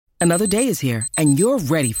Another day is here, and you're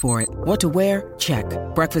ready for it. What to wear? Check.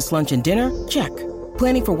 Breakfast, lunch, and dinner? Check.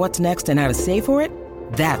 Planning for what's next and how to save for it?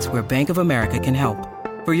 That's where Bank of America can help.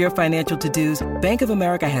 For your financial to-dos, Bank of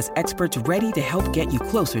America has experts ready to help get you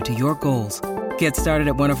closer to your goals. Get started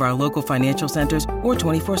at one of our local financial centers or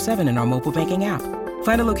 24/7 in our mobile banking app.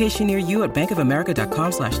 Find a location near you at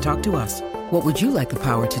bankofamerica.com/talktous. What would you like the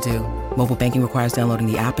power to do? Mobile banking requires downloading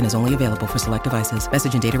the app and is only available for select devices.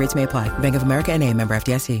 Message and data rates may apply. Bank of America N.A., member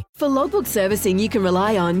FDIC. For logbook servicing you can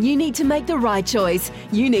rely on, you need to make the right choice.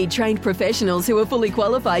 You need trained professionals who are fully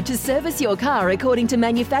qualified to service your car according to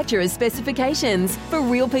manufacturer's specifications. For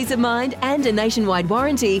real peace of mind and a nationwide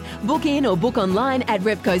warranty, book in or book online at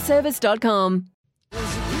repcoservice.com.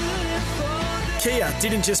 Kia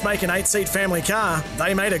didn't just make an 8-seat family car,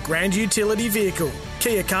 they made a grand utility vehicle.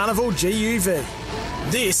 Kia Carnival GUV.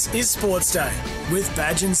 This is Sports Day with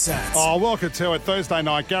Badge and Sats. Oh, welcome to it. Thursday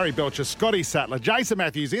night, Gary Belcher, Scotty Sattler, Jason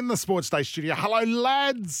Matthews in the Sports Day studio. Hello,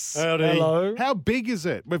 lads. Howdy. Hello. How big is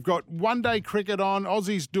it? We've got one-day cricket on.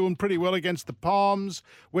 Aussies doing pretty well against the Palms.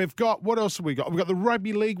 We've got, what else have we got? We've got the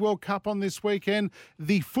Rugby League World Cup on this weekend.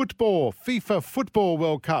 The FIFA Football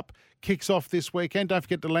World Cup kicks off this weekend. Don't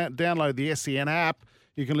forget to download the SEN app.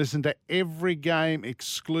 You can listen to every game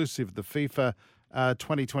exclusive, the FIFA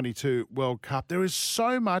 2022 World Cup. There is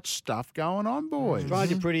so much stuff going on, boys.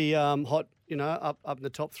 Australia pretty hot, up in the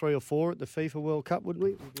top 3 or 4 at the FIFA World Cup, wouldn't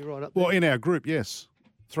we? We'd be right up there. Well, in our group, yes.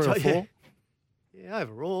 3 or 4. Yeah,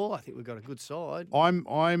 overall, I think we've got a good side. I'm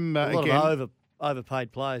a lot again, of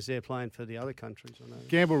overpaid players there playing for the other countries. I know.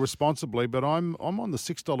 gamble responsibly, but I'm on the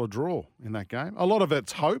 $6 draw in that game. A lot of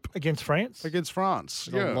it's hope Against France? against France.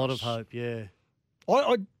 There's a lot of hope, yeah.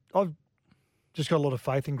 I've just got a lot of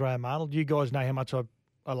faith in Graham Arnold. You guys know how much I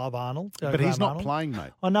love Arnold. But Graham he's not Arnold. playing,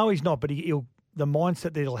 mate. I know he's not, but the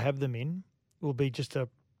mindset that he'll have them in will be just a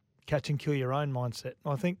catch and kill your own mindset.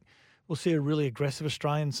 I think we'll see a really aggressive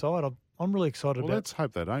Australian side. I'm really excited Well, about. let's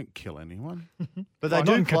hope they don't kill anyone. But they Not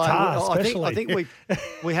do in play. Qatar, I think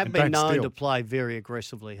we have And been don't known steal. to play very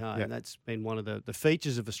aggressively, hey? Yeah. And that's been one of the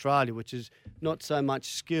features of Australia, which is not so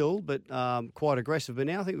much skill, but quite aggressive. But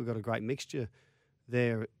now I think we've got a great mixture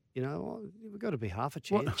there. We've got to be half a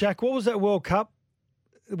chance. Jack, what was that World Cup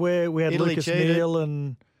where we had Italy Lucas cheated. Neal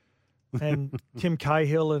and Tim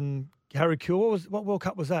Cahill and Harry Kuehl? What World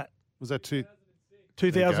Cup was that? Was that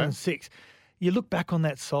 2006. You look back on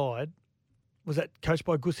that side. Was that coached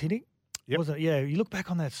by Gus Hiddink? Yep. Wasn't it? Yeah. You look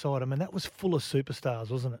back on that side. I mean, that was full of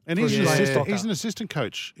superstars, wasn't it? And For he's, Australian he's soccer. an assistant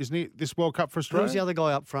coach, isn't he, this World Cup for Who Australia? was the other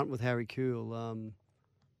guy up front with Harry Kuehl?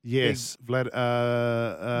 Yes, Vlad,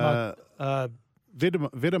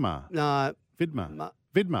 Vidmar. No, Vidmar.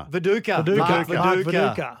 Viduka. Viduka. Mark Mark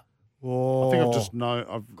Viduka. Viduka. I think I've just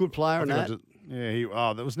know. Good player in that.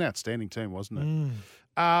 That was an outstanding team, wasn't it?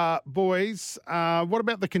 Boys, what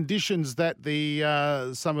about the conditions that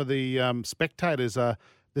some of the spectators are?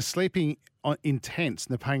 They're sleeping in tents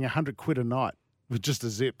and they're paying £100 a night with just a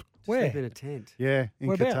zip. Where? Sleep in a tent. Yeah, in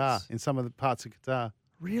Whereabouts? Qatar, in some of the parts of Qatar.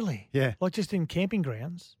 Really? Yeah. Like just in camping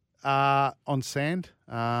grounds? On sand.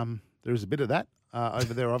 There is a bit of that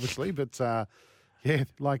over there, obviously, but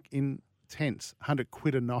like in tents,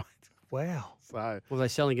 £100 a night. Wow. So Well, they're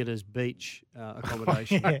selling it as beach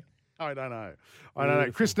accommodation. Yeah. I don't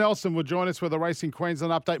know. Chris Nelson will join us with a Racing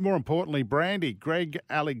Queensland update. More importantly, Brandy, Greg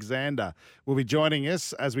Alexander will be joining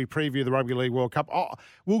us as we preview the Rugby League World Cup.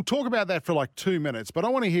 We'll talk about that for like 2 minutes, but I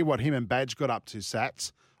want to hear what him and Badge got up to,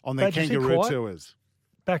 Sats, on their Badge, is he kangaroo quiet? tours.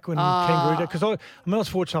 Back when Kangaroo Day, because I was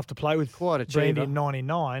fortunate enough to play with Quite a Brandy achiever. in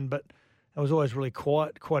 '99, but I was always really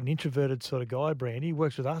quiet, quite an introverted sort of guy. Brandy he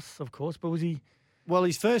works with us, of course, but was he? Well,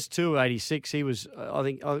 his first tour, 86, he was, I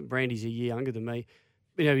think Brandy's a year younger than me.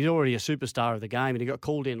 He's already a superstar of the game, and he got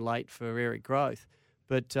called in late for Eric Growth.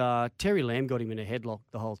 But Terry Lamb got him in a headlock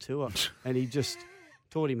the whole tour, and he just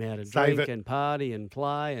taught him how to Save drink it. and party and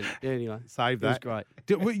play. And anyway, Save it was that.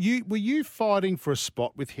 great. Were you fighting for a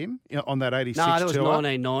spot with him on that 86 No, that was tour?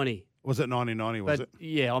 1990. Was it 1990, was But it?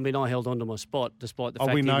 yeah, I held on to my spot despite the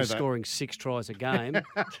fact we he know was that. scoring 6 tries a game.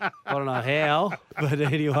 I don't know how, but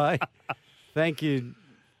anyway, thank you,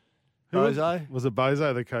 Bozo. Was it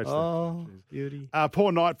Bozo, the coach? Oh, beauty.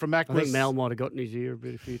 Poor night from I Mackworth. think Mal might have gotten his ear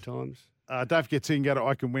a few times. Don't forget to go to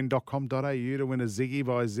iCanWin.com.au to win a Ziggy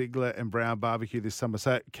by Ziegler and Brown Barbecue this summer.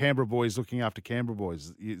 So Canberra boys looking after Canberra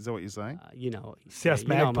boys. Is that what you're saying? South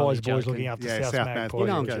Magpies boys looking after South Magpies. You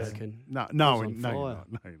know I'm Okay. joking. No, I no, was on no, you're fire.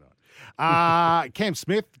 not. No, you're not. Cam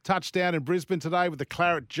Smith, touchdown in Brisbane today with the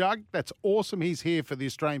Claret Jug. That's awesome. He's here for the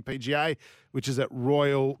Australian PGA, which is at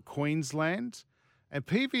Royal Queensland. And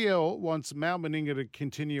PVL wants Mal Meninga to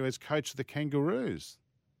continue as coach of the Kangaroos.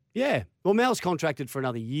 Yeah. Well, Mal's contracted for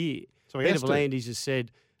another year. So he Peter has to. V'landys has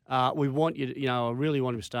said We want you to, I really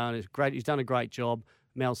want him to stay. It's great. He's done a great job.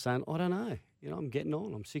 Mel's saying, I don't know. I'm getting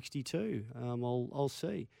on. I'm 62. I'll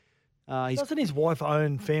see. Doesn't his wife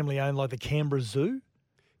family own like the Canberra Zoo?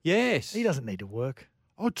 Yes. He doesn't need to work.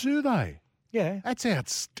 Oh, do they? Yeah. That's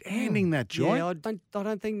outstanding, that joint. Yeah, I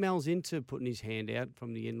don't think Mel's into putting his hand out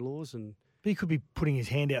from the in-laws. And But he could be putting his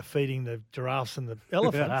hand out feeding the giraffes and the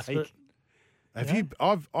elephants.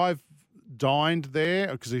 but, I've dined there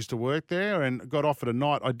because I used to work there and got offered a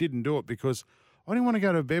night. I didn't do it because I didn't want to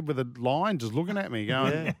go to bed with a lion just looking at me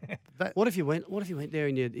going. What if you went there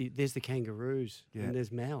and there's the kangaroos and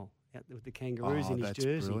there's Mel out there with the kangaroos in his that's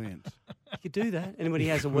jersey? Brilliant. You could do that. And when he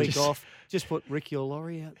has a week off, just put Ricky or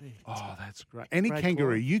Laurie out there. Oh, that's great. Any Great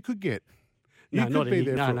kangaroo client. you could get. No, could not be any.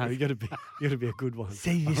 there No, for- you got to be a good one.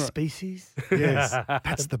 see this species? Yes,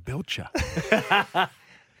 that's the Belcher.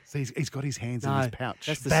 So he's got his hands in his pouch.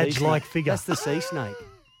 That's the Badge-like sea snake. figure. That's the sea snake.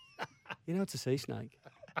 It's a sea snake.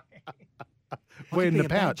 Where in could the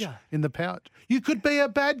be a pouch? badger. In the pouch. You could be a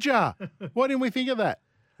badger. Why didn't we think of that?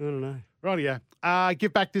 I don't know. Rightio.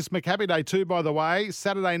 Give back this Maccabi Day too, by the way.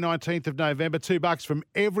 Saturday, 19th of November, $2 from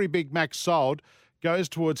every Big Mac sold goes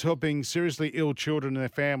towards helping seriously ill children and their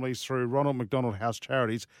families through Ronald McDonald House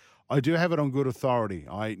Charities. I do have it on good authority.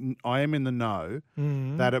 I am in the know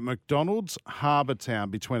that at McDonald's Harbour Town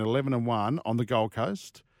between 11 and 1 on the Gold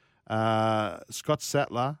Coast, Scott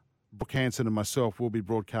Sattler, Brooke Hanson and myself will be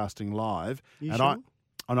broadcasting live.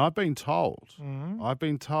 I've been told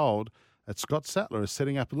that Scott Sattler is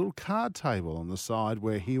setting up a little card table on the side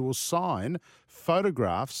where he will sign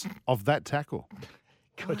photographs of that tackle.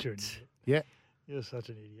 God, you're an idiot. Yeah. You're such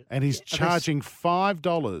an idiot. And he's charging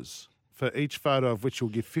 $5 for each photo, of which he'll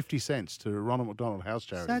give 50 cents to Ronald McDonald House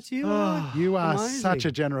Charities. That's you. You are Amazing. such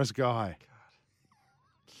a generous guy.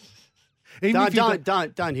 Even if you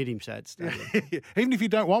Don't hit him, Sats. Even if you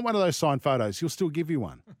don't want one of those signed photos, he'll still give you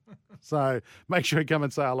one. So make sure you come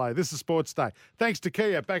and say hello. This is Sports Day. Thanks to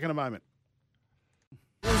Kia. Back in a moment.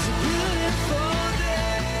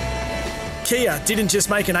 Kia didn't just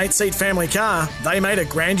make an 8-seat family car, they made a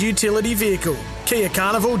grand utility vehicle. Kia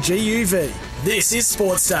Carnival GUV. This is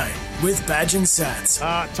Sports Day with Badge and Sats.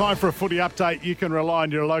 Time for a footy update. You can rely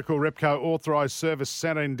on your local Repco authorised service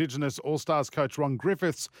centre. Indigenous All-Stars coach Ron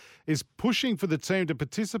Griffiths is pushing for the team to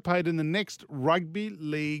participate in the next Rugby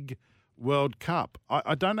League World Cup.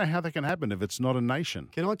 I don't know how that can happen if it's not a nation.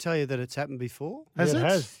 Can I tell you that it's happened before? Has it it?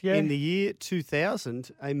 has. Yeah. In the year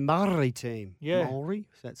 2000, a Maori team. Yeah. Maori?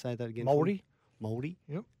 Say that again. Maori. Maori.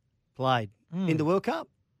 Yep. Played in the World Cup.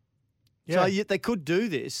 Yeah. So they could do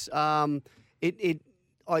this. I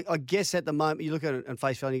guess at the moment you look at it on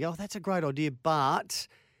face value and you go, oh, that's a great idea, but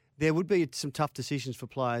there would be some tough decisions for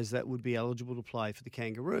players that would be eligible to play for the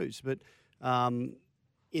Kangaroos. But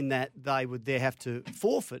in that they would have to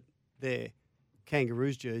forfeit their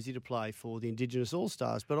Kangaroos jersey to play for the Indigenous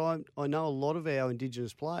All-Stars. But I know a lot of our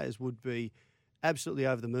Indigenous players would be absolutely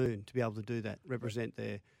over the moon to be able to do that, represent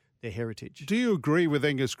their heritage. Do you agree with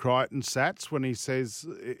Angus Crichton, Sats, when he says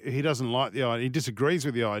he doesn't like the idea, he disagrees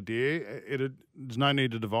with the idea, there's no need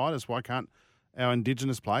to divide us. Why can't our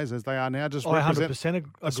Indigenous players, as they are now, just represent 100%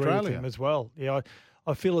 agree Australia? with him as well. Yeah,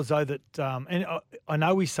 I feel as though that, and I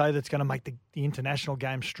know we say that's going to make the international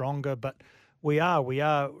game stronger, but we're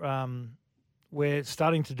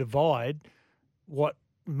starting to divide what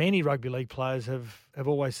many rugby league players have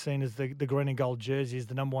always seen as the green and gold jersey is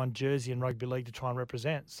the number one jersey in rugby league to try and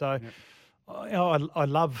represent. So I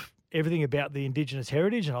love everything about the Indigenous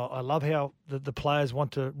heritage, and I love how the players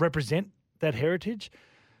want to represent that heritage.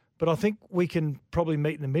 But I think we can probably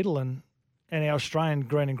meet in the middle, and our Australian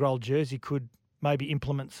green and gold jersey could maybe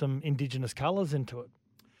implement some Indigenous colours into it.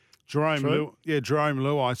 Jerome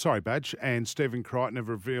Luai, Badge, and Stephen Crichton have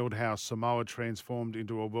revealed how Samoa transformed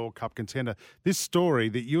into a World Cup contender. This story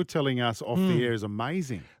that you're telling us off the air is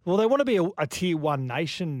amazing. Well, they want to be a Tier 1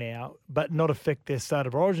 nation now, but not affect their State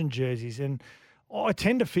of Origin jerseys. And I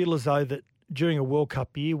tend to feel as though that during a World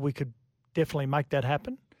Cup year, we could definitely make that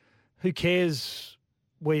happen. Who cares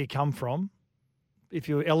where you come from? If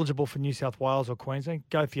you're eligible for New South Wales or Queensland,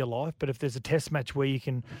 go for your life. But if there's a test match where you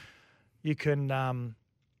can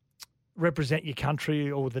represent your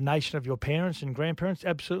country or the nation of your parents and grandparents,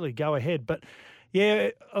 absolutely go ahead. But yeah,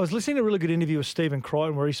 I was listening to a really good interview with Stephen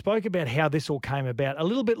Crichton where he spoke about how this all came about, a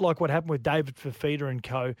little bit like what happened with David Fifita and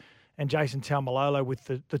co and Jason Taumalolo with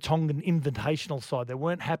the Tongan Invitational side. They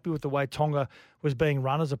weren't happy with the way Tonga was being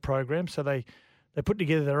run as a program, so they put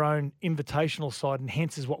together their own invitational side, and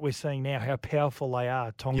hence is what we're seeing now, how powerful they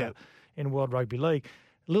are, Tonga, in World Rugby League.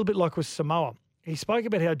 A little bit like with Samoa. He spoke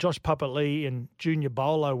about how Josh Papali'i and Junior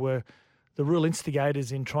Bolo were the real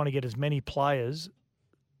instigators in trying to get as many players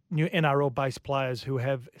new NRL-based players who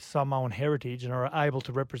have Samoan heritage and are able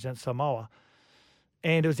to represent Samoa.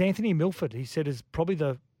 And it was Anthony Milford, he said, is probably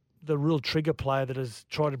the real trigger player that has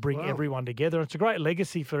tried to bring everyone together. It's a great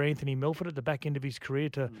legacy for Anthony Milford at the back end of his career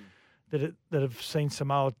that have seen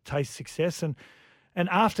Samoa taste success. And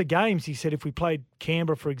after games, he said, if we played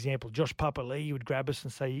Canberra, for example, Josh Papali'i would grab us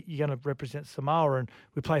and say, you're going to represent Samoa. And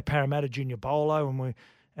we play Parramatta Junior Bolo,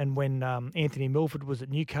 and when Anthony Milford was at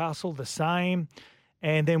Newcastle, the same.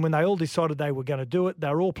 And then when they all decided they were going to do it, they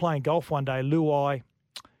were all playing golf one day, Luai,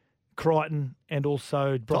 Crichton, and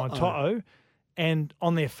also Brian To'o. And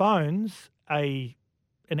on their phones, an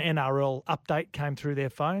NRL update came through their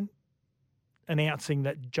phone announcing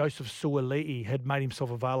that Joseph Suali'i had made himself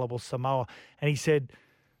available to Samoa. And he said,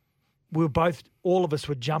 all of us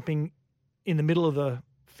were jumping in the middle of the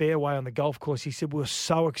fairway on the golf course. He said, we were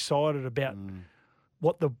so excited about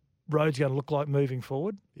what the road's going to look like moving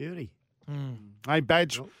forward. Beauty. Hey,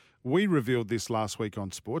 Badge, we revealed this last week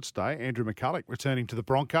on Sports Day. Andrew McCulloch returning to the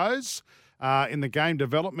Broncos in the game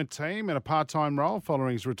development team in a part-time role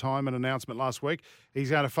following his retirement announcement last week. He's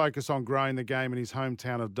going to focus on growing the game in his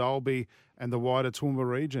hometown of Dalby and the wider Toowoomba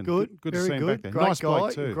region. Good to see him back there. Great nice guy,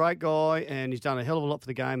 bloke too. Great guy, and he's done a hell of a lot for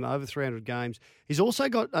the game, over 300 games. He's also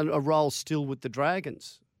got a role still with the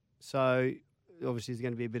Dragons. So, obviously, there's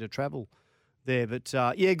going to be a bit of travel there. But,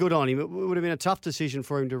 yeah, good on him. It would have been a tough decision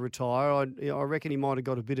for him to retire. I reckon he might have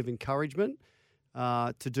got a bit of encouragement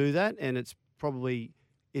to do that, and it's probably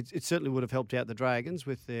it certainly would have helped out the Dragons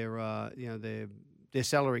with their their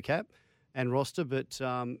salary cap and roster. But,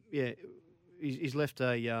 yeah, he's left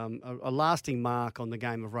a lasting mark on the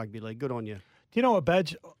game of rugby league. Good on you. Do you know what,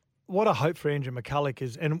 Badge? What I hope for Andrew McCulloch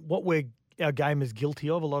is, and what our game is guilty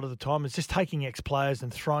of a lot of the time, is just taking ex-players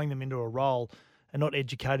and throwing them into a role and not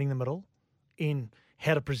educating them at all in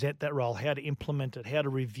how to present that role, how to implement it, how to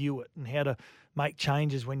review it, and how to make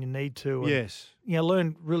changes when you need to. And, yes.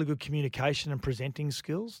 Learn really good communication and presenting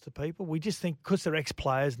skills to people. We just think because they're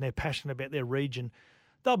ex-players and they're passionate about their region,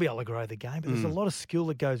 they'll be able to grow the game. But there's a lot of skill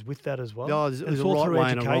that goes with that as well. No, there's a right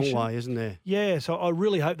way and a wrong way, isn't there? Yeah, so I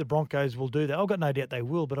really hope the Broncos will do that. I've got no doubt they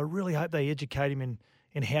will, but I really hope they educate him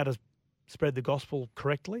in how to spread the gospel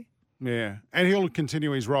correctly. Yeah, and he'll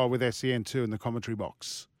continue his role with SEN too in the commentary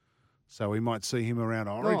box. So we might see him around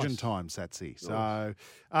Origin time, Satsy. So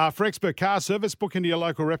for expert car service, book into your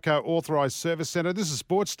local Repco authorised service centre. This is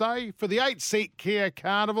Sports Day. For the 8-seat Kia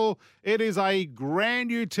Carnival, it is a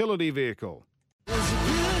grand utility vehicle.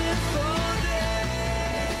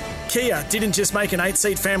 Kia didn't just make an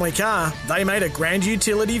 8-seat family car, they made a grand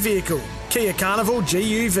utility vehicle. Kia Carnival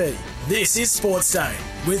GUV. This is Sports Day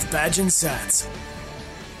with Badge and Sats.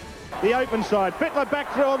 The open side. Fittler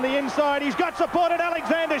back through on the inside. He's got support at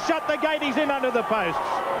Alexander. Shut the gate. He's in under the posts.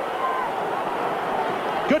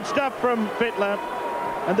 Good stuff from Fittler.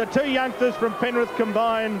 And the two youngsters from Penrith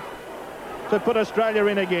combine to put Australia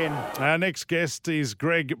in again. Our next guest is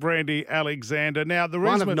Greg Brandy Alexander. Now, the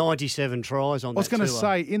one reason of 97 tries on that I was going to tour.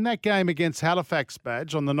 say, in that game against Halifax,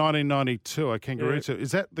 Badge, on the 1990 tour, Kangaroo Tour,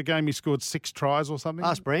 is that the game he scored 6 tries or something?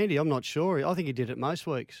 Ask Brandy. I'm not sure. I think he did it most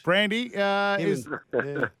weeks. Brandy is...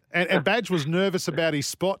 And Badge was nervous about his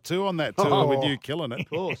spot too on that tour with you killing it. Of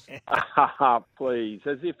course. Please,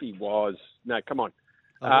 as if he was. No, come on.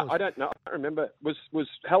 I don't know. I remember. Was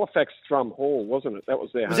Halifax Thrum Hall, wasn't it? That was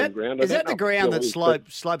their home ground. Is that the ground that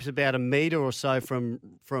slopes about a metre or so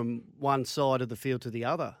from one side of the field to the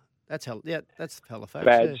other? That's Halifax.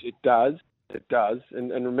 Badge, yeah. It does.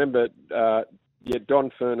 And remember,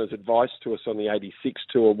 Don Furner's advice to us on the 86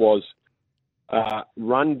 tour was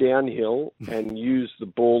run downhill and use the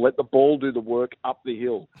ball. Let the ball do the work up the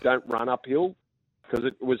hill. Don't run uphill, because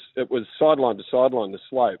it was sideline to sideline, the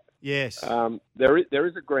slope. Yes. There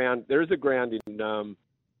is a ground. There is a ground in I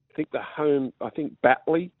think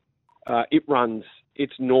Batley.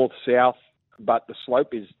 It's north south, but the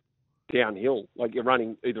slope is downhill. Like you're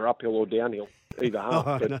running either uphill or downhill, either half.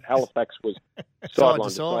 Oh, but nice. Halifax was sideline to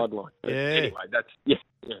sideline. Yeah. Anyway, that's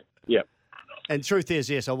yeah. And truth is,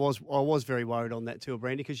 yes, I was very worried on that tour,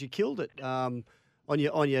 Brandy, because you killed it on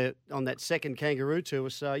that second Kangaroo tour.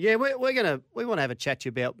 So yeah, we want to have a chat to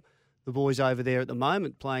you about the boys over there at the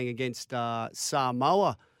moment playing against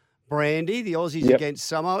Samoa. Brandy, the Aussies against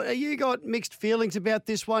Samoa. Have you got mixed feelings about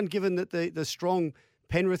this one, given that the strong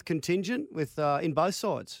Penrith contingent with in both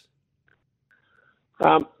sides?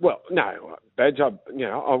 Well, no, Badge. I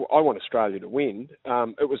want Australia to win.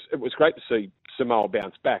 It was great to see Samoa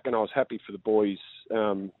bounce back, and I was happy for the boys,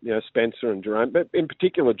 Spencer and Jerome, but in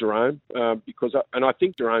particular Jerome, because I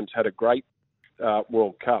think Jerome's had a great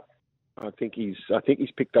World Cup. I think he's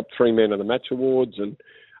picked up 3 Man of the Match awards, and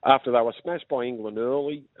after they were smashed by England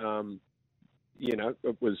early,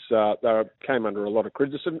 it was they came under a lot of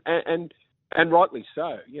criticism, and rightly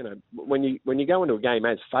so. When you go into a game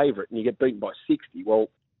as favourite and you get beaten by 60, well,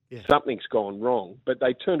 something's gone wrong. But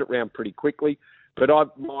they turned it around pretty quickly. But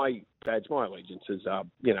my allegiances are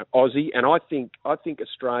Aussie, and I think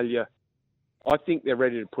Australia. I think they're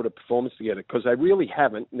ready to put a performance together because they really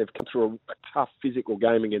haven't, and they've come through a tough physical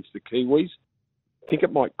game against the Kiwis. I think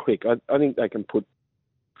it might click. I think they can put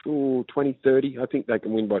 20, 30. I think they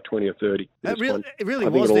can win by 20 or 30. It really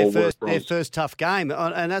was their first tough game,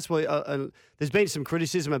 and that's why there's been some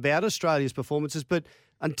criticism about Australia's performances. But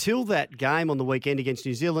until that game on the weekend against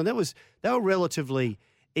New Zealand, they were relatively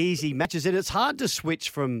easy matches, and it's hard to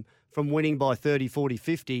switch from winning by 30, 40,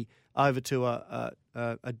 50 over to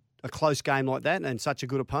a close game like that and such a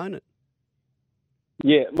good opponent.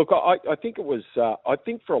 Yeah, look, I think it was. I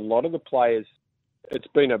think for a lot of the players, it's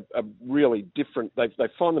been a really different. They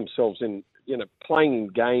find themselves in playing in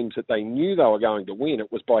games that they knew they were going to win.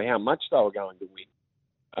 It was by how much they were going to win,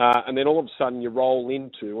 and then all of a sudden you roll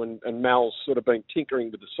into and Mal's sort of been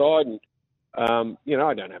tinkering with the side, and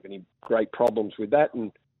I don't have any great problems with that,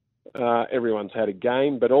 and everyone's had a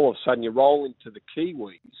game, but all of a sudden you roll into the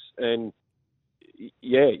Kiwis and.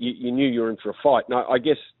 Yeah, you knew you were in for a fight. Now, I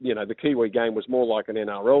guess, the Kiwi game was more like an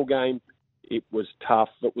NRL game. It was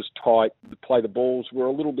tough. It was tight. The balls were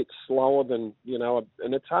a little bit slower than,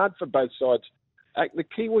 and it's hard for both sides. The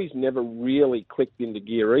Kiwis never really clicked into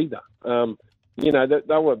gear either. They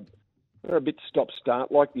were a bit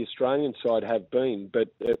stop-start like the Australian side have been, but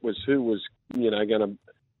it was who was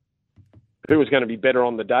going to be better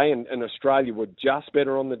on the day, and Australia were just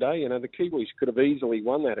better on the day. The Kiwis could have easily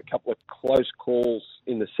won. They had a couple of close calls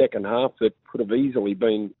in the second half that could have easily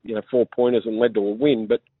been, 4-pointers and led to a win.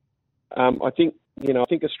 But I think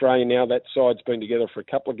Australia now, that side's been together for a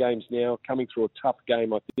couple of games now, coming through a tough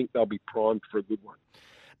game. I think they'll be primed for a good one.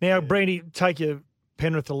 Now, Brandy, take your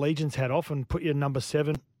Penrith Allegiance hat off and put your number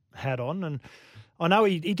 7 hat on. And I know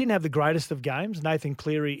he didn't have the greatest of games, Nathan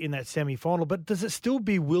Cleary, in that semi-final, but does it still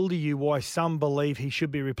bewilder you why some believe he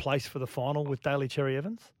should be replaced for the final with Daly Cherry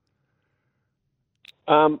Evans?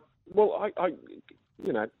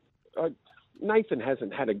 Nathan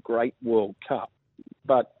hasn't had a great World Cup,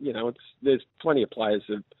 but, there's plenty of players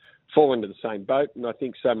that fall into the same boat, and I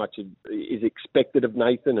think so much is expected of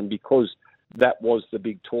Nathan, and because that was the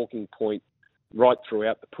big talking point right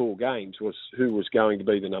throughout the pool games was who was going to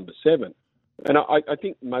be the number 7. And I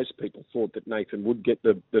think most people thought that Nathan would get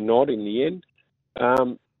the nod in the end.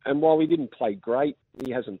 And while he didn't play great,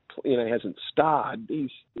 he hasn't starred.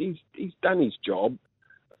 He's done his job.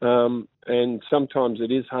 And sometimes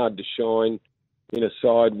it is hard to shine in a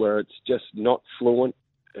side where it's just not fluent.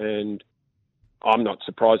 And I'm not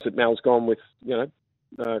surprised that Mal's gone with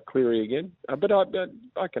Cleary again. But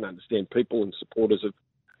I can understand people and supporters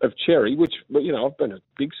of Cherry, which I've been a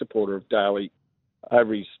big supporter of Daly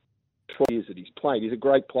over his 12 years that he's played. He's a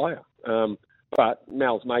great player. But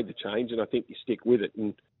Mal's made the change, and I think you stick with it.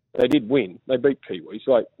 And they did win. They beat Kiwis.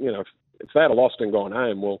 If they had lost and gone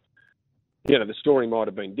home, well, the story might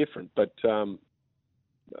have been different. But,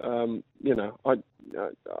 I'm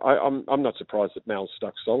not surprised that Mal's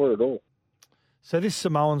stuck solid at all. So this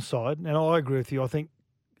Samoan side, and I agree with you, I think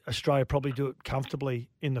Australia probably do it comfortably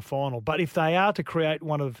in the final. But if they are to create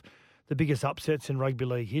one of the biggest upsets in rugby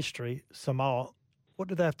league history, Samoa, what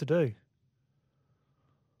do they have to do?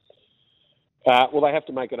 Well, they have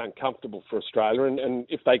to make it uncomfortable for Australia, and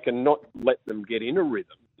if they can not let them get in a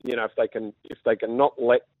rhythm, if they can not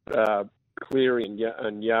let Cleary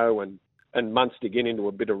and Yeo and Munster get into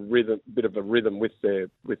a bit of a rhythm with their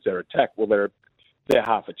attack, well, they're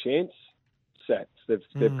half a chance. Sats.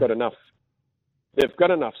 They've got enough. They've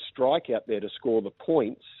got enough strike out there to score the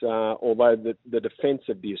points. Although the defence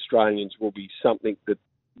of the Australians will be something that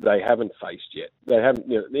they haven't faced yet. They haven't.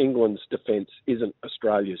 England's defence isn't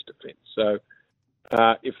Australia's defence. So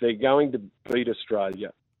if they're going to beat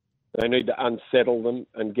Australia, they need to unsettle them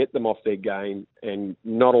and get them off their game and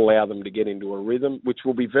not allow them to get into a rhythm, which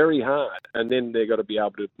will be very hard. And then they've got to be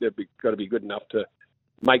good enough to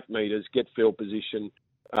make meters, get field position.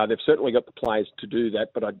 They've certainly got the players to do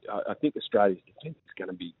that, but I think Australia's defence is going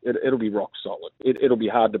to be it'll be rock solid. It'll be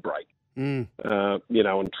hard to break. And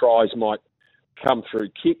tries might come through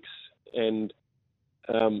kicks, and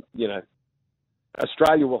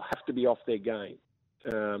Australia will have to be off their game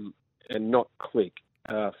and not click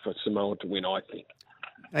for Samoa to win, I think.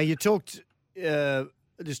 You talked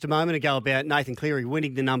just a moment ago about Nathan Cleary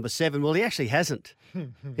winning the number 7. Well, he actually hasn't.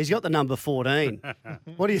 He's got the number 14.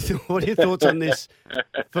 What are your thoughts on this?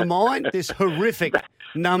 For mine, this horrific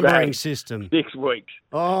numbering system. 6 weeks.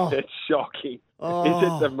 Oh, it's shocking. Oh. Is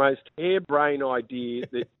it the most harebrained idea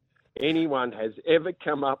that anyone has ever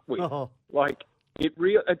come up with. Oh. Like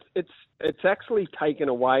it's actually taken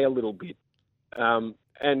away a little bit.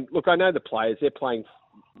 And look, I know the players; they're playing.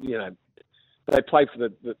 They play for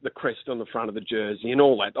the crest on the front of the jersey and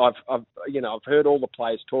all that. I've heard all the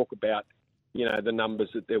players talk about the numbers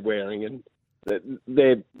that they're wearing, and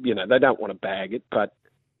they don't want to bag it, but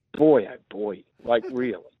boy, oh boy, like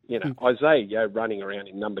really. Isaiah Yeo running around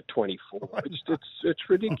in number 24. It's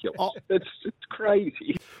ridiculous. It's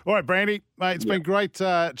crazy. All right, Brandy, mate, it's been great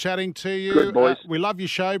chatting to you. Good, boys. We love your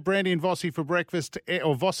show. Brandy and Vossi for breakfast,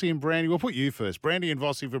 or Vossi and Brandy. We'll put you first. Brandy and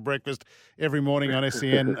Vossi for breakfast every morning on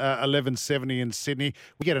SEN 1170 in Sydney.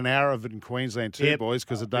 We get an hour of it in Queensland too, boys,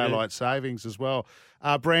 because of daylight savings as well.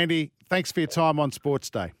 Brandy, thanks for your time on Sports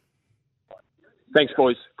Day. Thanks,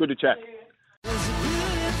 boys. Good to chat.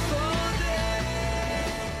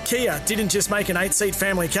 Kia didn't just make an 8-seat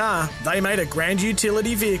family car, they made a grand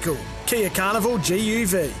utility vehicle. Kia Carnival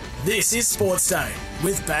GUV. This is Sports Day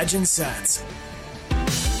with Badge and Sats.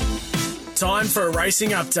 Time for a racing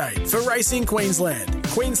update for Racing Queensland.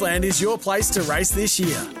 Queensland is your place to race this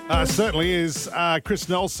year. Certainly is. Chris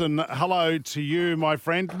Nelson, hello to you, my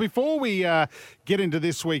friend. Before we get into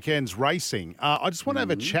this weekend's racing, I just want to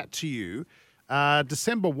have a chat to you.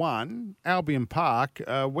 December 1, Albion Park,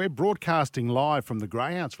 we're broadcasting live from the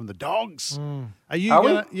Greyhounds, from the Dogs. Are you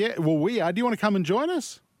going to? Yeah, well, we are. Do you want to come and join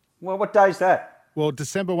us? Well, what day's that? Well,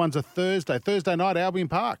 December 1's a Thursday. Thursday night, Albion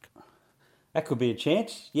Park. That could be a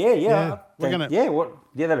chance. Yeah.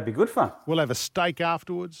 That'd be good fun. We'll have a steak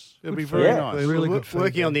afterwards. It'll be very nice. We're really good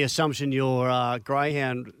working on the assumption your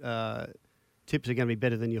Greyhound tips are going to be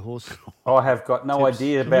better than your horse. I have got no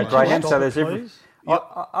idea about Greyhound, so there's every...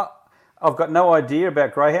 I've got no idea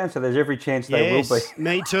about Greyhound, so there's every chance they will be.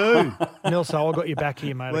 Me too. Nelson, I've got your back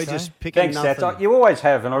here, mate. We're just picking Thanks, nothing. Sats. You always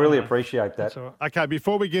have, and I really appreciate that. All right. Okay,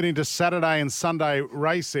 before we get into Saturday and Sunday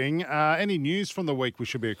racing, any news from the week we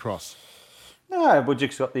should be across? No, we've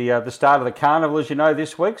just got the start of the carnival, as you know,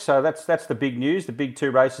 this week. So that's the big news. The big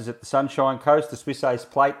two races at the Sunshine Coast, the Swiss Ace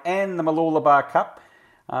Plate and the Mooloolaba Cup.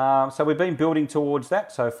 So we've been building towards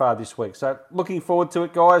that so far this week. So looking forward to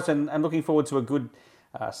it, guys, and looking forward to a good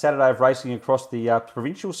Saturday of racing across the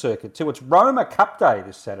provincial circuit too. It's Roma Cup Day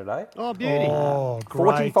this Saturday. Oh, beauty. Oh,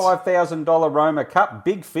 great. $45,000 Roma Cup,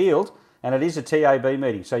 big field, and it is a TAB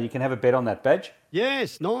meeting, so you can have a bet on that, Badge.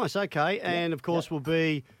 Yes, nice, okay. And, of course, we'll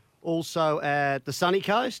be also at the Sunny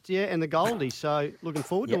Coast, and the Goldie. So looking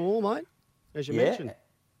forward to them all, mate, as you mentioned.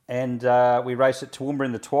 And we race at Toowoomba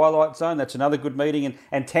in the Twilight Zone. That's another good meeting.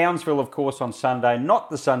 And Townsville, of course, on Sunday, not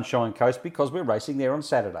the Sunshine Coast, because we're racing there on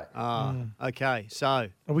Saturday. Okay, so...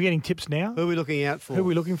 Are we getting tips now? Who are we looking out for? Who are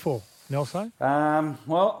we looking for, Nelson?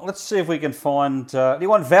 Well, let's see if we can find... do you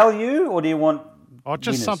want value or do you want just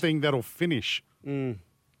winners? Something that'll finish. Something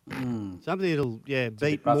that'll,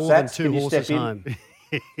 beat rough, more Sats. than two Can you horses step in? home.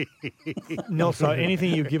 Nelson,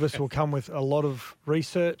 anything you give us will come with a lot of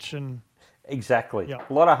research and... Exactly. Yeah.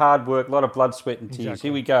 A lot of hard work, a lot of blood, sweat and tears. Exactly.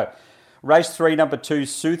 Here we go. Race 3, number 2,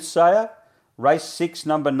 Soothsayer. Race 6,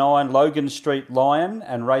 number 9, Logan Street Lion.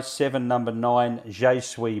 And race 7, number 9, Je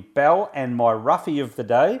Suis Belle. And my roughie of the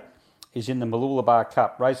day is in the Mooloolaba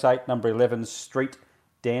Cup. Race 8, number 11, Street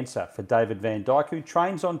Dancer for David Van Dyke, who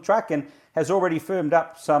trains on track and has already firmed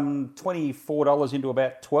up some $24 into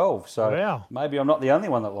about 12. So maybe I'm not the only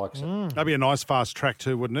one that likes it. That'd be a nice fast track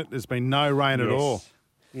too, wouldn't it? There's been no rain at all.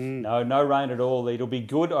 No rain at all. It'll be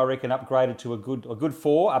good. I reckon upgraded to a good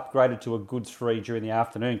 4, upgraded to a good 3 during the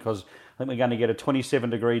afternoon, because I think we're going to get a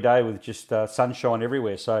 27-degree day with just sunshine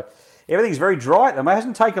everywhere. So everything's very dry at them. It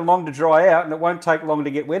hasn't taken long to dry out, and it won't take long to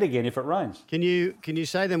get wet again if it rains. Can you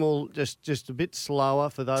say them all just a bit slower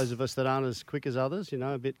for those of us that aren't as quick as others?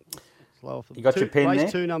 A bit slower. For You got your pen race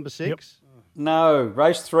there? 2, number 6. Yep. No.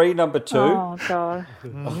 Race 3, number 2. Oh, God.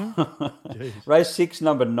 Race 6,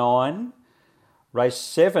 number 9. Race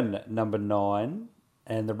 7, number 9,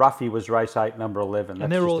 and the roughie was race 8, number 11.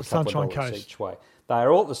 And they're all at Sunshine Coast each way. They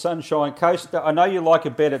are all at the Sunshine Coast. I know you like a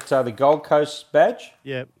bet at the Gold Coast, Badge.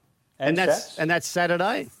 Yep. And that's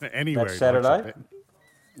Saturday. Anywhere. That's Saturday.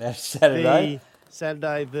 That's Saturday.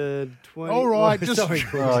 Saturday the 20th. All right, just sorry.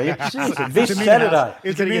 This Saturday.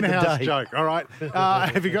 It's an in-house joke. All right.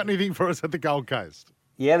 Have you got anything for us at the Gold Coast?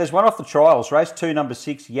 Yeah, there's one off the trials. Race 2, number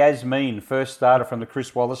 6, Yasmin, first starter from the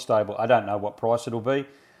Chris Wallace stable. I don't know what price it'll be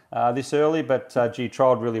this early, but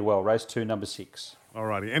trialled really well. Race 2, number 6. All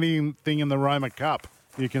righty. Anything in the Roma Cup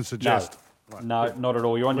you can suggest? No, not at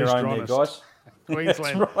all. You're on your own there, guys.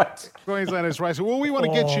 Queensland. That's right. Queenslanders racing. Well, we want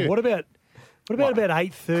to get you. What about about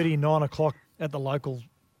 8:30, 9 o'clock at the local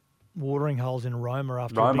watering holes in Roma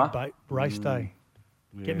after a big race day?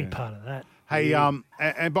 Get me part of that. Hey,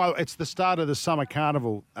 and by the way, it's the start of the Summer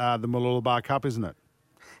Carnival, the Mooloolaba Cup, isn't it?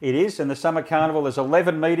 It is, and the Summer Carnival, there's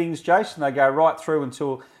 11 meetings, Jason. They go right through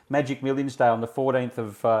until Magic Millions Day on the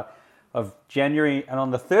 14th of January. And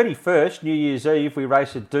on the 31st, New Year's Eve, we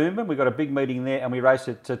race at Doomben. We've got a big meeting there, and we race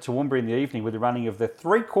at Toowoomba in the evening with the running of the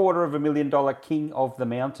 $750,000 King of the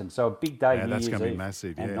Mountain. So a big day, New Year's Eve. That's going to be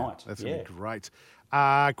massive, and night. That's going to be great.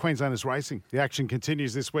 Queenslanders Racing. The action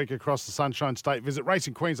continues this week across the Sunshine State. Visit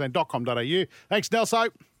racingqueensland.com.au. Thanks, Nelso.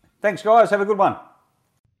 Thanks, guys. Have a good one.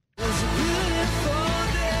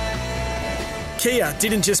 Kia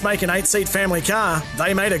didn't just make an 8-seat family car,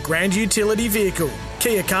 they made a grand utility vehicle.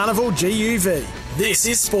 Kia Carnival GUV. This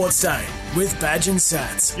is Sports Day with Badge and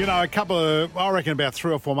Sats. You know, I reckon about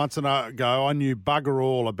 3 or 4 months ago, I knew bugger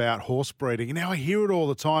all about horse breeding. And now I hear it all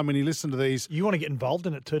the time when you listen to these. You want to get involved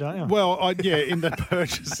in it too, don't you? Well, in the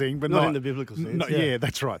purchasing, but not in the biblical sense. Yeah,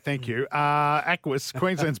 that's right. Thank you. Aquis,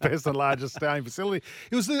 Queensland's best and largest stallion facility.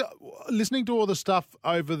 It was listening to all the stuff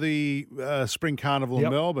over the Spring Carnival in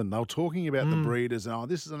Melbourne. They were talking about the breeders and,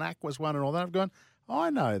 this is an Aquis one and all that. I've gone, I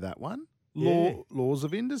know that one. Laws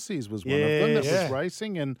of Indices was one of them that was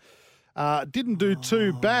racing and didn't do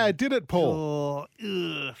too bad, did it, Paul?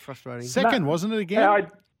 Frustrating. Second, wasn't it again?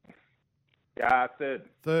 Third.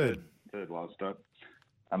 Third last start,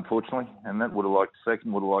 unfortunately. And that would have liked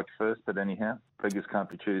second, would have liked first, but anyhow, beggars can't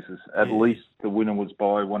be choosers. At least the winner was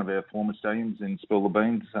by one of our former stallions in Spill the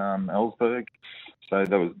Beans, Ellsberg. So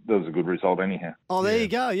that was a good result anyhow. Oh, there you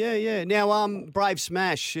go. Yeah. Now, Brave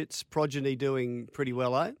Smash, its progeny doing pretty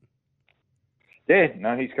well, eh? Yeah,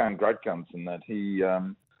 no, he's going great guns in that.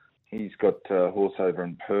 He's got a horse over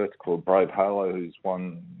in Perth called Brave Halo, who's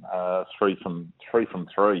won 3 from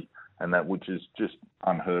 3, and that which is just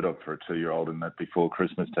unheard of for a 2-year-old. And that before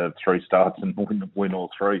Christmas to have 3 starts and win all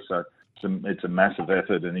 3. So it's a massive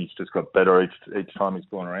effort, and he's just got better each time he's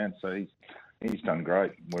gone around. So he's done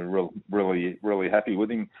great. We're really happy with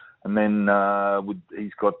him. And then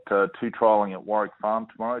he's got 2 trialling at Warwick Farm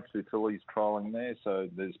tomorrow, 2 fillies trialling there. So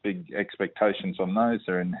there's big expectations on those.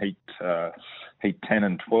 They're in heat 10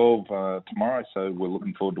 and 12 tomorrow. So we're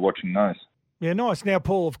looking forward to watching those. Yeah, nice. Now,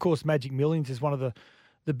 Paul, of course, Magic Millions is one of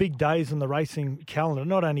the big days on the racing calendar,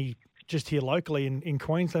 not only just here locally in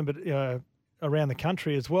Queensland, but around the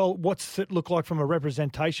country as well. What's it look like from a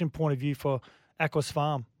representation point of view for Aquis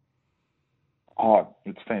Farm? Oh,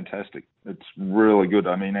 it's fantastic. It's really good.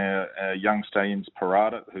 I mean, our young stallions,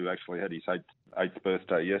 Parada, who actually had his 8th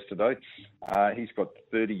birthday yesterday, he's got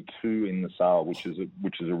 32 in the sale, which is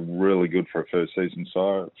a really good for a first season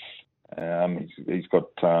sire. He's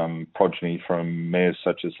got progeny from mares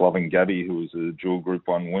such as Loving Gabby, who was a dual Group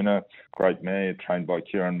 1 winner, great mare trained by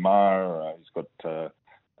Kieran Maher. He's got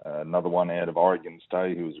another one out of Oregon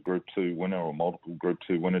State who was a Group 2 winner or multiple Group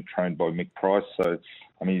 2 winner trained by Mick Price. So,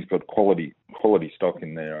 I mean, he's got quality stock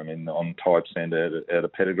in there. I mean, on types and out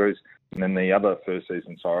of pedigrees. And then the other first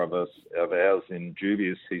season sire of ours in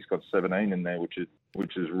Dubious, he's got 17 in there, which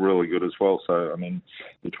is really good as well. So, I mean,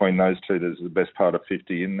 between those two, there's the best part of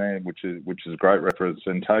 50 in there, which is great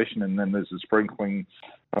representation. And then there's a sprinkling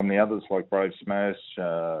from the others like Brave Smash,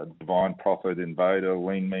 Divine Prophet, Invader,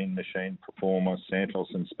 Lean Mean Machine, Performer, Santos,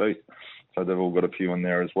 and Speed. So they've all got a few in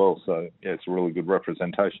there as well. So, yeah, it's a really good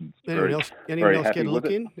representation. Anyone else get a look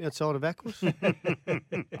in outside of Aquis? There's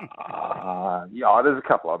a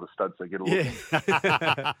couple other studs that get a look in.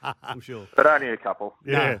 I'm sure. But only a couple.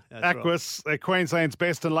 Yeah, Aquis, Queensland's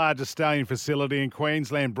best and largest stallion facility and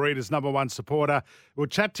Queensland Breeders' #1 supporter. We'll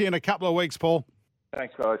chat to you in a couple of weeks, Paul.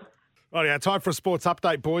 Thanks, guys. Right, yeah, time for a sports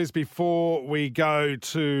update, boys. Before we go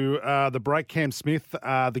to the break, Cam Smith,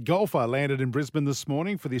 the golfer, landed in Brisbane this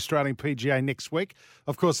morning for the Australian PGA next week.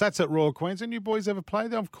 Of course, that's at Royal Queensland. You boys ever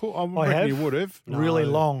played there? I reckon you would have. Really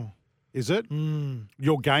long. Is it?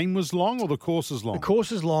 Your game was long or the course is long? The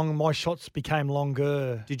course is long and my shots became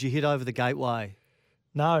longer. Did you hit over the gateway?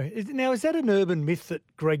 No. Now, is that an urban myth that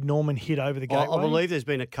Greg Norman hit over the gateway? I believe there's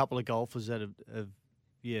been a couple of golfers that have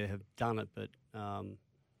done it, but...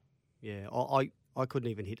 I couldn't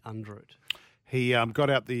even hit under it. He got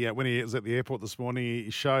out when he was at the airport this morning, he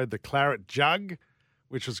showed the claret jug,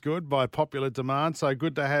 which was good by popular demand. So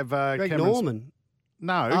good to have Greg Cameron Norman.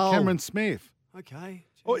 Cameron Smith. Okay.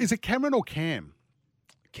 Or is it Cameron or Cam?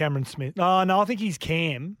 Cameron Smith. No, I think he's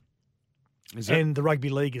Cam. Is it? And the rugby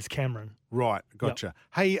league is Cameron. Right, gotcha. Yep.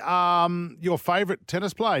 Hey, your favourite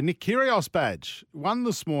tennis player, Nick Kyrgios badge, won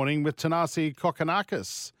this morning with Thanasi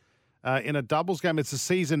Kokkinakis. In a doubles game. It's a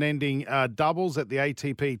season-ending doubles at the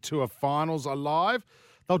ATP Tour Finals are live.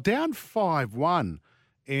 They're down 5-1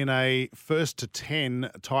 in a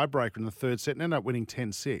 1-10 tiebreaker in the third set and ended up winning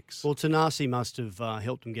 10-6. Well, Tanasi must have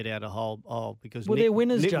helped them get out of hole because they're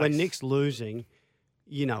winners, when Jace. Nick's losing,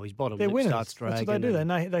 his bottom They're lip winners. starts dragging. That's what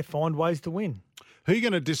they do. They find ways to win. Who are you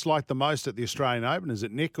going to dislike the most at the Australian Open? Is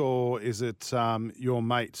it Nick or is it your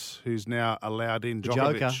mate who's now allowed in,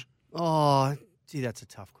 Djokovic? Joker. Oh, gee, that's a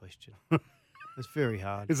tough question. It's very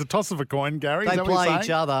hard. It's a toss of a coin, Gary. They Is that what you're play each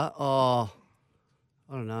saying? other. Oh,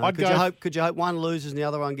 I don't know. Could you hope one loses and the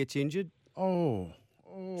other one gets injured? Oh.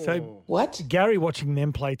 So what? Gary watching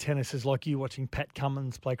them play tennis is like you watching Pat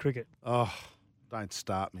Cummins play cricket. Oh, don't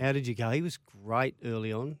start me. How did you go? He was great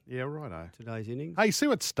early on. Yeah, righto. Today's innings. Hey, see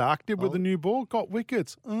what Stark did with the new ball? Got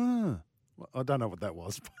wickets. Well, I don't know what that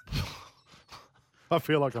was. I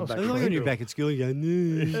feel like I'm back. It's like when you're back at school, you go,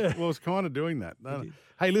 no. Well, I was kind of doing that.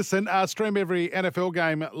 Hey, listen, stream every NFL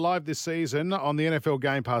game live this season on the NFL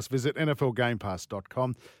Game Pass. Visit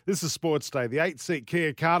NFLGamePass.com. This is Sports Day, the 8-seat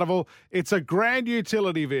Kia Carnival. It's a grand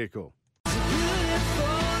utility vehicle.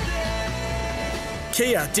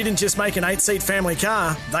 Kia didn't just make an 8-seat family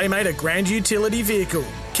car, they made a grand utility vehicle.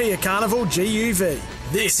 Kia Carnival GUV.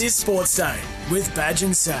 This is Sports Day with Badge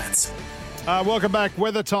and Sats. Welcome back.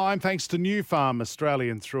 Weather time, thanks to New Farm,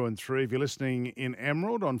 Australian through and through. If you're listening in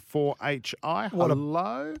Emerald on 4HI,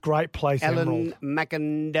 hello. Great place, Alan Emerald.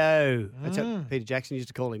 McIndoe. That's what Peter Jackson used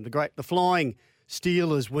to call him. The flying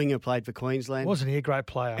Steelers winger played for Queensland. Wasn't he a great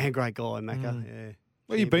player? And great guy, Macca. Yeah.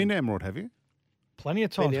 Well, you've been to Emerald, have you? Plenty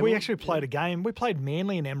of times. Emerald? We actually played a game. We played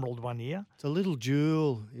Manly in Emerald one year. It's a little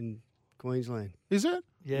jewel in Queensland. Is it?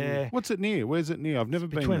 Yeah. What's it near? Where's it near? I've never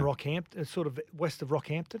been Between there. Rockhampton, sort of west of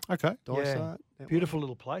Rockhampton. Okay. Dysart, that Beautiful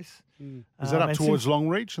little place. Is that up and towards since-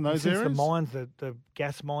 Longreach and those since areas? the mines, the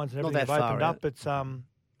gas mines and Not everything that have far opened out. up, it's a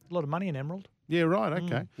lot of money in Emerald. Yeah, right.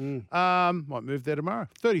 Okay. Might move there tomorrow.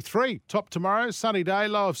 33, top tomorrow. Sunny day,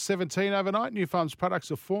 low of 17 overnight. New Farm's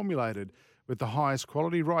products are formulated with the highest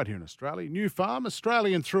quality right here in Australia. New Farm,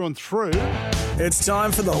 Australian through and through. It's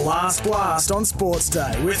time for the last blast on Sports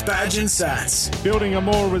Day with Badge and Sats. Building a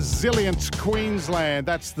more resilient Queensland.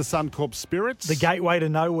 That's the Suncorp Spirits. The gateway to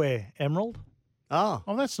nowhere, Emerald. Oh,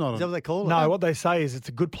 Oh, that's not is that what they call it? No, what they say is it's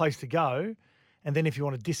a good place to go, and then if you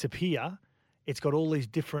want to disappear, it's got all these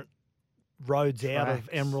different roads out of Tracks.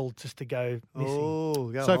 Emerald just to go missing.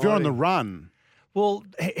 Oh, go So if you're on the hiding. run, Well,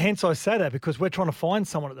 hence I say that because we're trying to find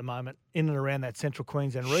someone at the moment in and around that central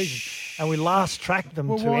Queensland region, and we last tracked them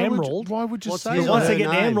to Emerald. Why would you What's say the- Because that? once they her get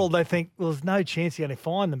to name? Emerald, they think, well, there's no chance you're going to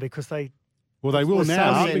find them because they Well, they will There's so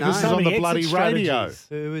now many- because so it's on many the bloody exit radio. strategies.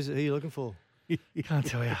 Who is it? Who are you looking for? can't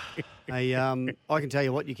tell you. Hey, I can tell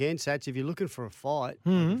you what you can, Sats. If you're looking for a fight, I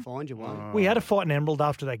can find you one. We had a fight in Emerald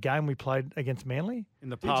after that game we played against Manly. In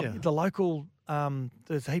the Did pub. you? The local,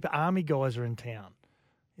 there's a heap of army guys are in town.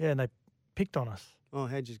 Yeah, and they picked on us. Oh,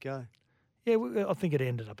 how'd you go? Yeah, I think it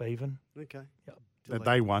ended up even. Okay. Yep. Till That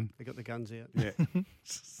they won. They got the guns out. Yeah.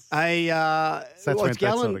 Hey, That's it's when- that's not a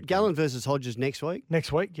Gallen, good Gallen versus Hodges next week.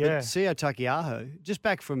 Next week, yeah. But Sio Takiaho, just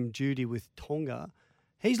back from duty with Tonga,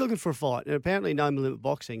 he's looking for a fight. And apparently No Limit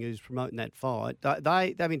Boxing, who's promoting that fight,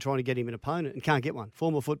 they've been trying to get him an opponent and can't get one.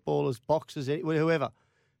 Former footballers, boxers, whoever,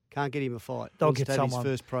 can't get him a fight. They'll Wants get to have someone.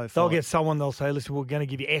 his first pro fight. They'll get someone, they'll say, listen, we're going to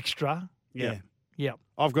give you extra. Yeah. Yep.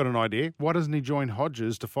 I've got an idea. Why doesn't he join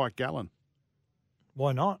Hodges to fight Gallen?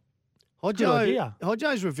 Why not? Good idea.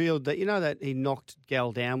 Hodjo's revealed that, that he knocked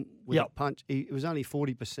Gal down with Yep. a punch. It was only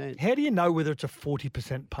 40%. How do you know whether it's a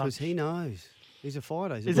 40% punch? Because he knows. He's a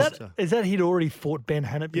fighter. He's a Is boxer. that he'd already fought Ben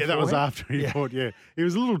Hannett before? Yeah, that was after he fought. Yeah, he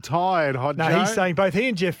was a little tired. Hodjo. No, he's saying both he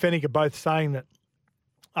and Jeff Fennick are both saying that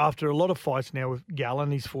after a lot of fights now with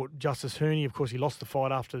Gallen, he's fought Justice Hooney. Of course, he lost the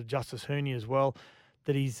fight after Justice Hooney as well.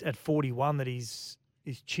 That he's at 41. That his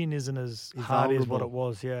chin isn't as He's hard as what vulnerable. it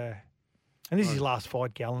was. Yeah, and this is his last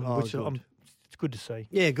fight, Gallen, Oh, which good. it's good to see.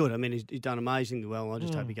 Yeah, good. I mean, he's done amazingly well. I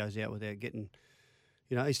just hope he goes out without getting,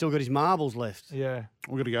 he's still got his marbles left. Yeah.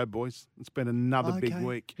 We're going to go, boys. It's been another big Okay.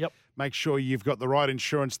 week. Yep. Make sure you've got the right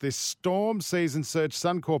insurance this storm season. Search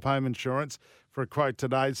Suncorp Home Insurance for a quote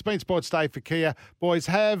today. It's been Sports Day for Kia. Boys,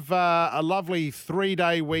 have a lovely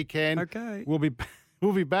 3-day weekend. Okay. We'll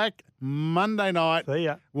be back Monday night. See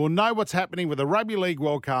ya. We'll know what's happening with the Rugby League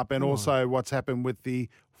World Cup and also what's happened with the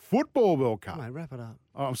Football World Cup. Mate, wrap it up.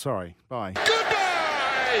 Oh, I'm sorry. Bye.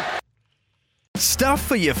 Stuff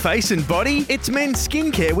for your face and body? It's men's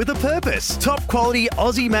skincare with a purpose. Top quality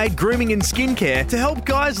Aussie-made grooming and skincare to help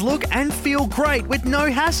guys look and feel great with no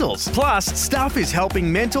hassles. Plus, Stuff is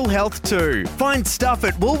helping mental health too. Find Stuff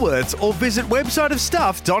at Woolworths or visit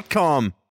websiteofstuff.com.